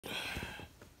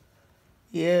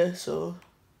Yeah, so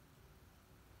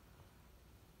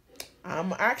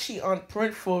I'm actually on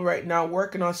Printful right now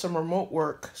working on some remote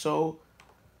work. So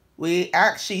we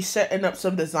actually setting up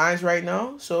some designs right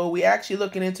now. So we actually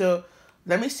looking into,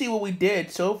 let me see what we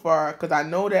did so far, because I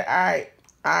know that I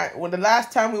when the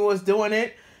last time we was doing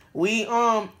it, we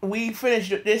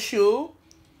finished this shoe,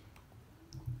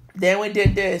 then we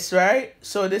did this, right?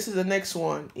 So this is the next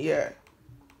one. Yeah.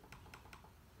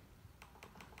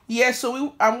 Yeah,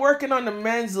 so I'm working on the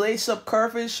men's lace up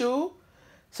curving shoe.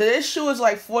 So this shoe is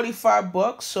like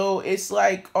 $45. So it's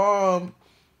like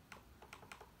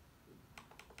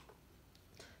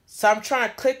so I'm trying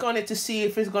to click on it to see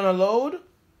if it's gonna load.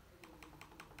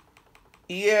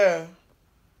 Yeah.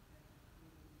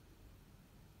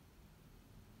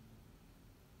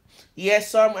 Yeah,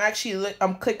 so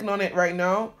I'm clicking on it right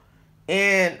now,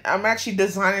 and I'm actually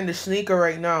designing the sneaker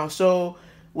right now. So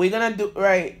we're gonna do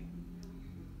right.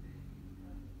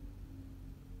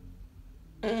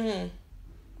 Hmm.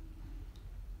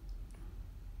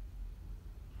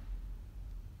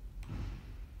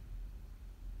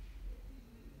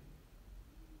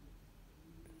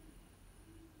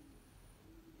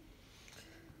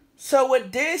 So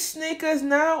with this sneakers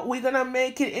now, we're gonna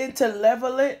make it into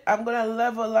level it. I'm gonna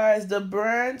levelize the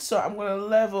brand, so I'm gonna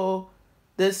level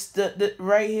this the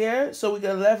right here, so we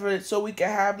can level it, so we can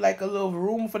have like a little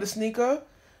room for the sneaker.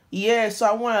 Yeah, so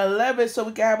I want to level it so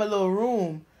we can have a little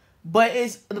room. But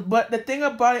the thing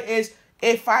about it is,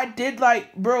 if I did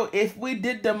like, bro, if we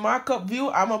did the mock-up view,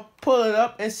 I'm gonna pull it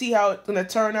up and see how it's gonna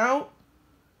turn out.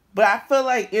 But I feel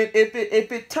like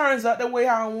if it turns out the way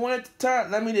how I want it to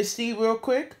turn, let me just see real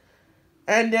quick.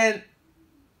 And then,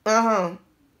 uh-huh.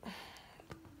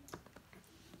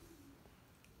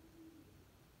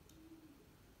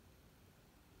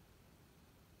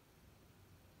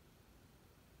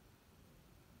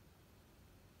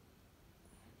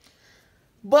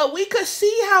 But we could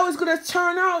see how it's gonna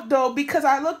turn out though, because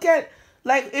I look at,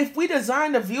 like, if we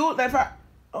design the view, like if I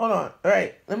hold on, all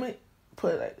right, let me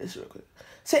put it like this real quick.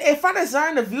 So if I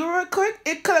design the view real quick,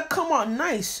 it could have come out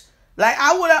nice. Like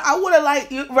I would have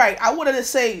like right, I would have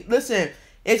just say, listen,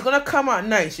 it's gonna come out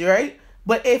nice, right?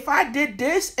 But if I did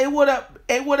this, it would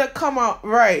have come out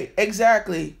right,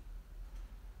 exactly.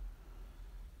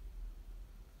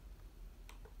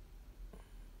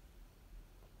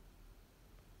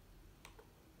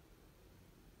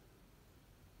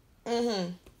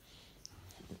 Mm-hmm.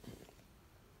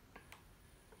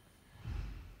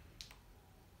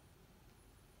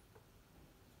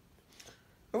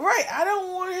 Right. I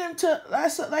don't want him to.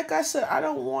 Like I said, I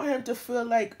don't want him to feel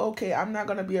like, okay, I'm not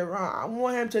gonna be around. I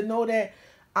want him to know that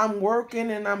I'm working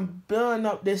and I'm building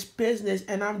up this business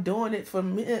and I'm doing it for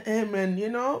me and him. And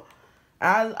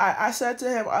I said to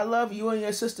him, I love you and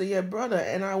your sister, your brother,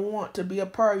 and I want to be a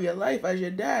part of your life as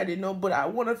your dad. But I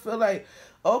want to feel like,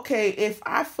 okay, if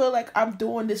I feel like I'm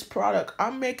doing this product,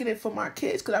 I'm making it for my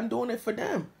kids because I'm doing it for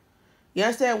them. You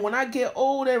understand? When I get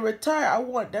old and retire, I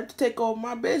want them to take over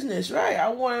my business, right? I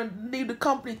want to leave the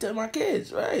company to my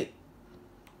kids, right?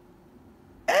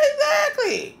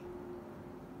 Exactly.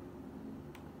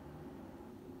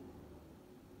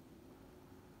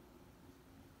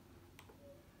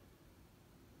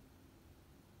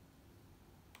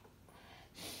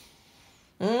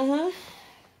 Mm-hmm.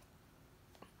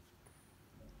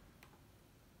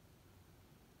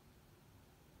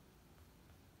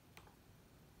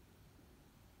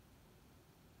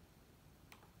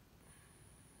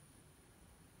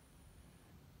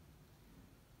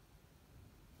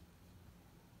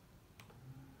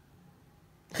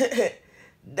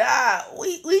 Nah,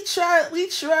 we try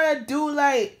to do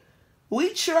like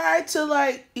we try to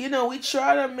like we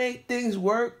try to make things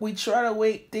work. We try to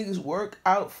make things work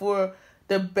out for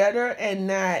the better and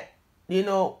not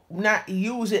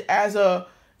use it as a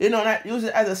not use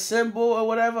it as a symbol or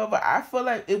whatever. But I feel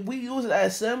like if we use it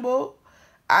as a symbol,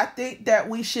 I think that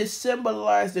we should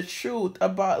symbolize the truth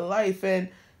about life and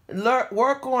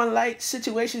work on like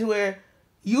situations where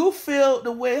you feel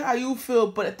the way how you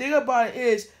feel. But the thing about it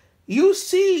is, you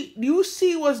see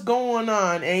what's going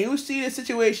on and you see the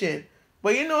situation,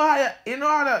 but you know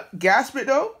how to gasp it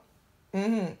though.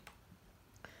 Mm-hmm.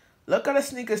 Look at the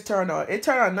sneakers turn out. It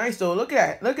turned out nice though. Look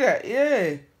at that.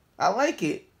 Yeah, I like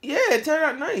it. Yeah, it turned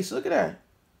out nice. Look at that.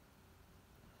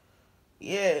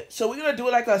 Yeah. So we're gonna do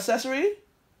it like an accessory.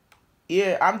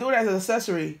 Yeah, I'm doing it as an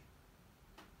accessory.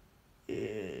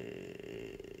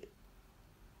 Yeah.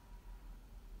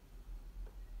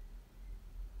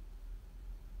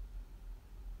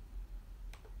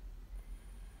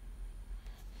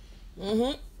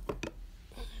 Mhm.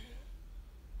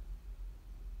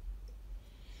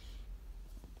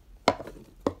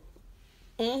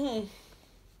 Mhm.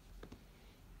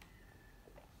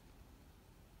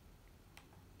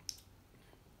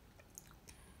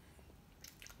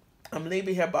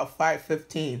 leaving here about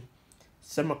 5:15.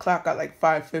 So I'm gonna clock out like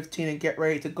 5:15 and get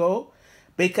ready to go.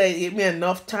 Because it give me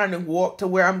enough time to walk to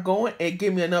where I'm going. It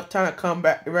give me enough time to come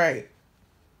back right.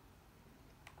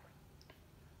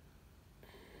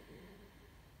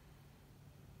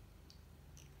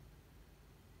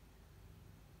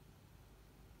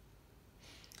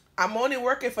 I'm only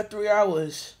working for 3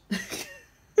 hours.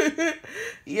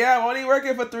 Yeah, I'm only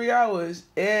working for 3 hours.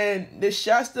 And the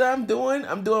shots that I'm doing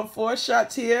 4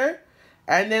 shots here.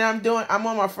 And then I'm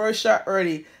on my first shot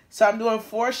already. So I'm doing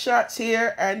 4 shots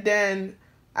here and then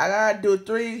I gotta do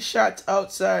 3 shots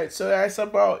outside. So that's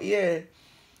about, yeah.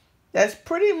 That's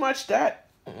pretty much that.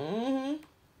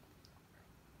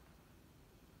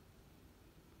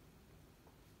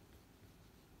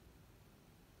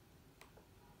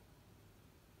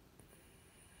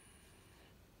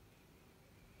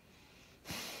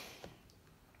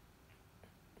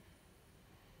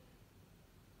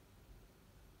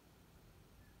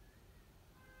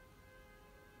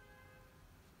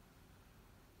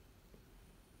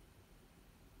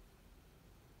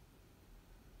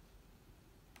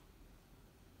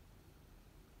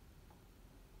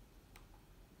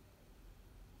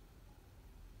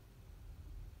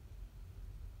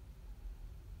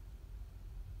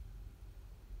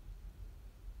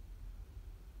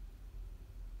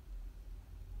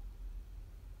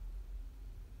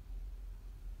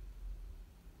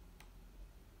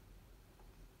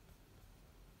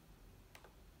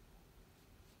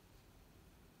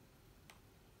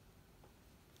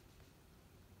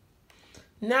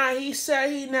 Nah, he said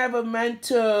he never meant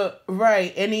to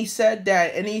write, and he said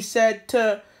that, and he said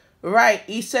to write.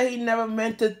 He said he never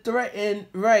meant to threaten,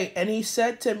 right? And he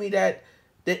said to me that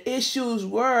the issue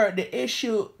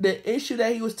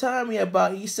that he was telling me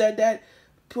about. He said that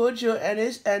Pooja and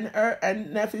his and her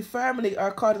and nephew family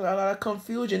are causing a lot of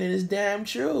confusion, and it's damn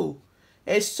true.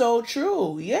 It's so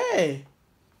true, yeah.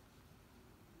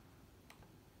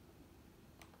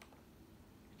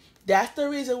 That's the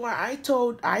reason why I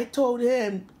told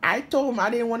him I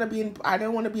didn't want to be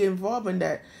involved in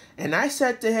that. And I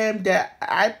said to him that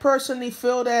I personally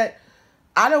feel that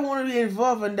I don't want to be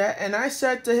involved in that. And I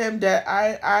said to him that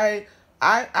I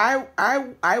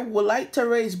would like to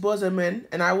raise Bozeman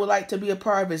and I would like to be a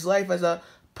part of his life as a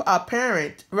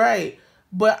parent, right?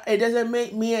 But it doesn't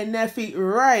make me and Nephi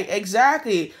right.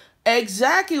 Exactly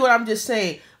what I'm just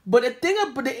saying. But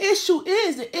the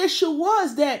issue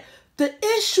was that the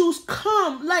issues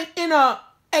come like in a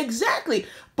exactly.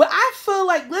 But I feel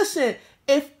like, listen,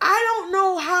 if I don't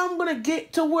know how I'm gonna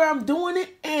get to where I'm doing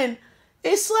it, and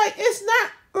it's like it's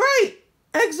not right.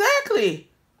 Exactly.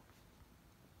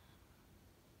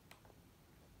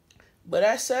 But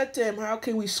I said to him, how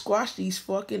can we squash these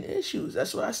fucking issues?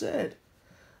 That's what I said.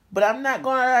 But I'm not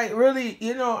gonna like really,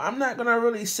 I'm not gonna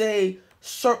really say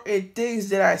certain things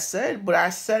that I said, but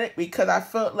I said it because I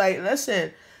felt like,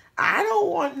 listen, I don't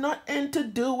want nothing to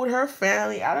do with her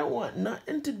family. I don't want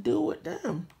nothing to do with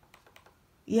them.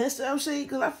 Yes, I'm saying,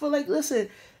 because I feel like, listen,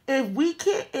 if we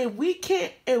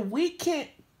can't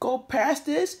go past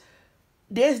this,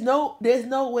 there's no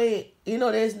way,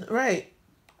 there's right.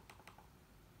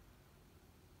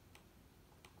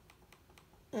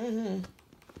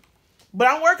 But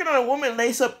I'm working on a woman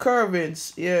lace up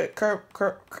curvings. Yeah,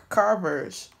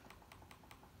 carvers.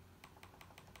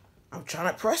 I'm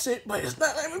trying to press it, but it's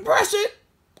not letting me press it.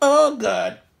 Oh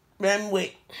God, man,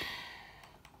 wait.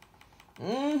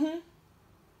 Mm-hmm.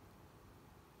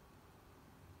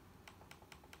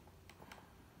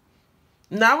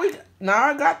 Now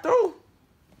I got through.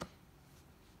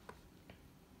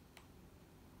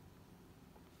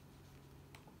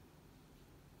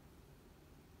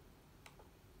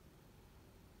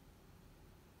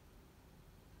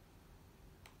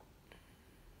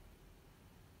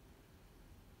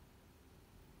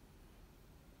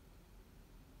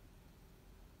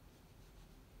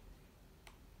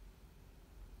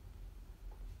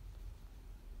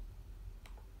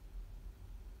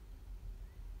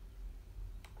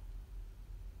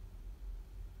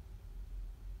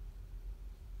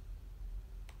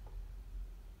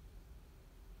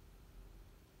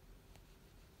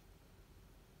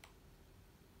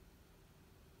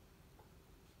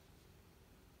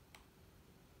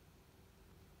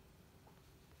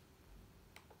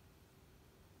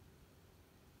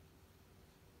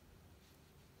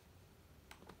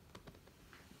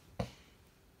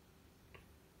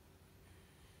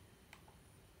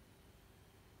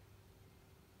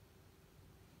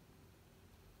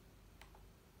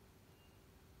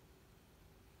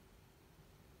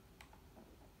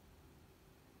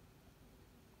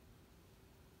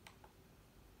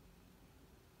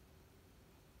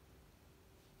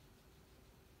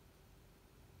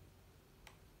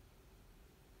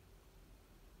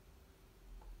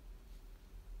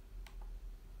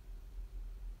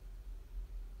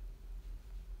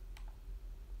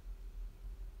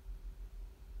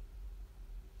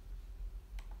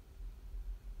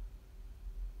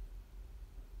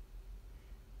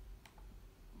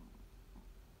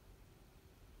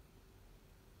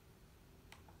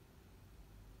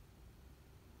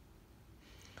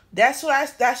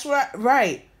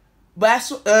 Right.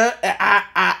 But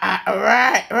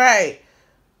right.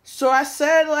 So I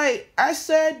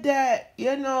said that,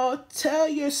 tell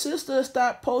your sister to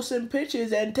stop posting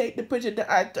pictures and take the picture down.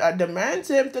 I demand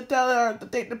him to tell her to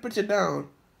take the picture down.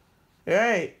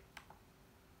 Right.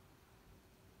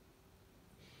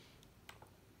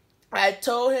 I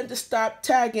told him to stop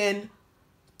tagging.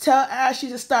 Tell Ashley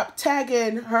to stop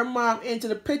tagging her mom into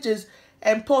the pictures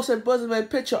and post her bosom and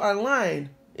picture online.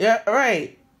 Yeah,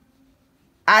 right.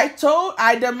 I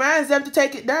demand them to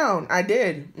take it down. I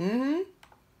did.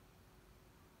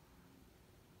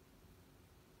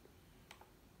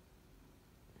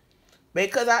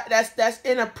 Because that's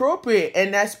inappropriate,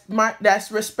 and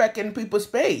that's respecting people's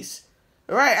space.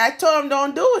 Right. I told him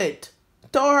don't do it.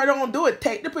 Told her don't do it.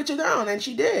 Take the picture down, and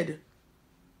she did.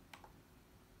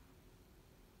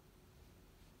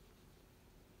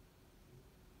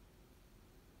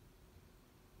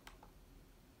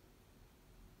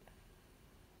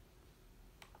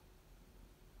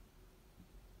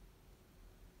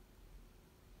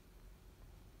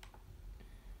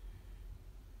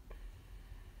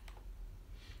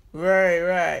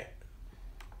 Right.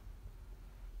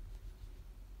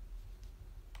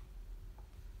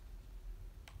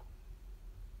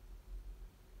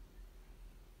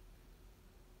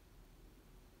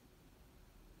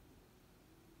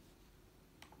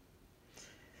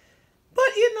 But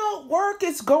work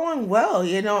is going well.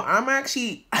 I'm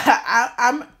actually,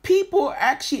 I'm people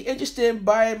actually interested in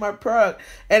buying my product,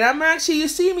 and I'm actually, you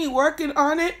see me working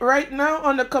on it right now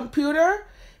on the computer.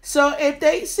 So if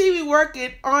they see me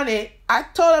working on it, I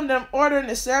told them that I'm ordering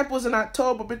the samples in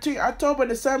October, between October and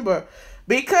December,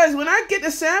 because when I get the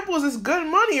samples, it's good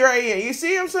money right here. You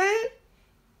see what I'm saying?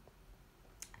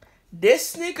 This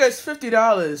sneaker is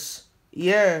 $50.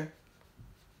 Yeah.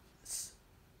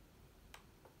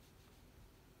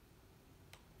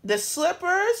 The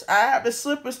slippers, I have the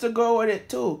slippers to go with it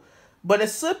too. But the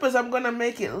slippers, I'm gonna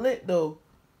make it lit though.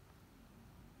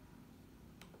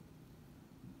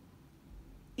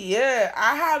 Yeah,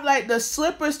 I have like the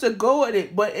slippers to go with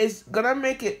it, but it's gonna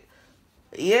make it.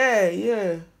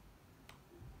 Yeah.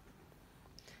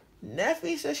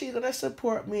 Neffy said she's gonna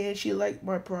support me and she liked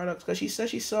my products because she said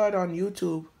she saw it on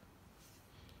YouTube.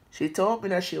 She told me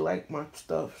that she liked my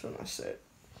stuff, so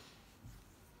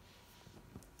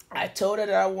I told her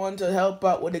that I wanted to help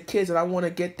out with the kids and I want to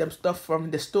get them stuff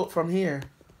from the store from here.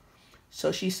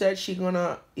 So she said she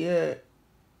gonna, yeah.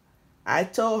 I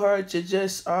told her to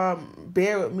just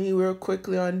bear with me real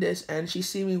quickly on this, and she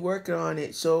see me working on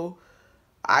it. So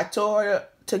I told her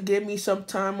to give me some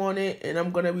time on it, and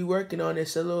I'm gonna be working on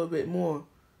this a little bit more.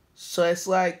 So it's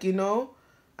like,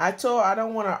 I told her I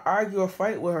don't want to argue or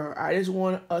fight with her. I just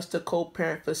want us to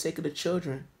co-parent for the sake of the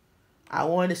children. I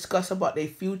want to discuss about their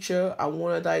future. I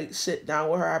want to sit down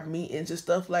with her, have meetings and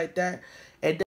stuff like that.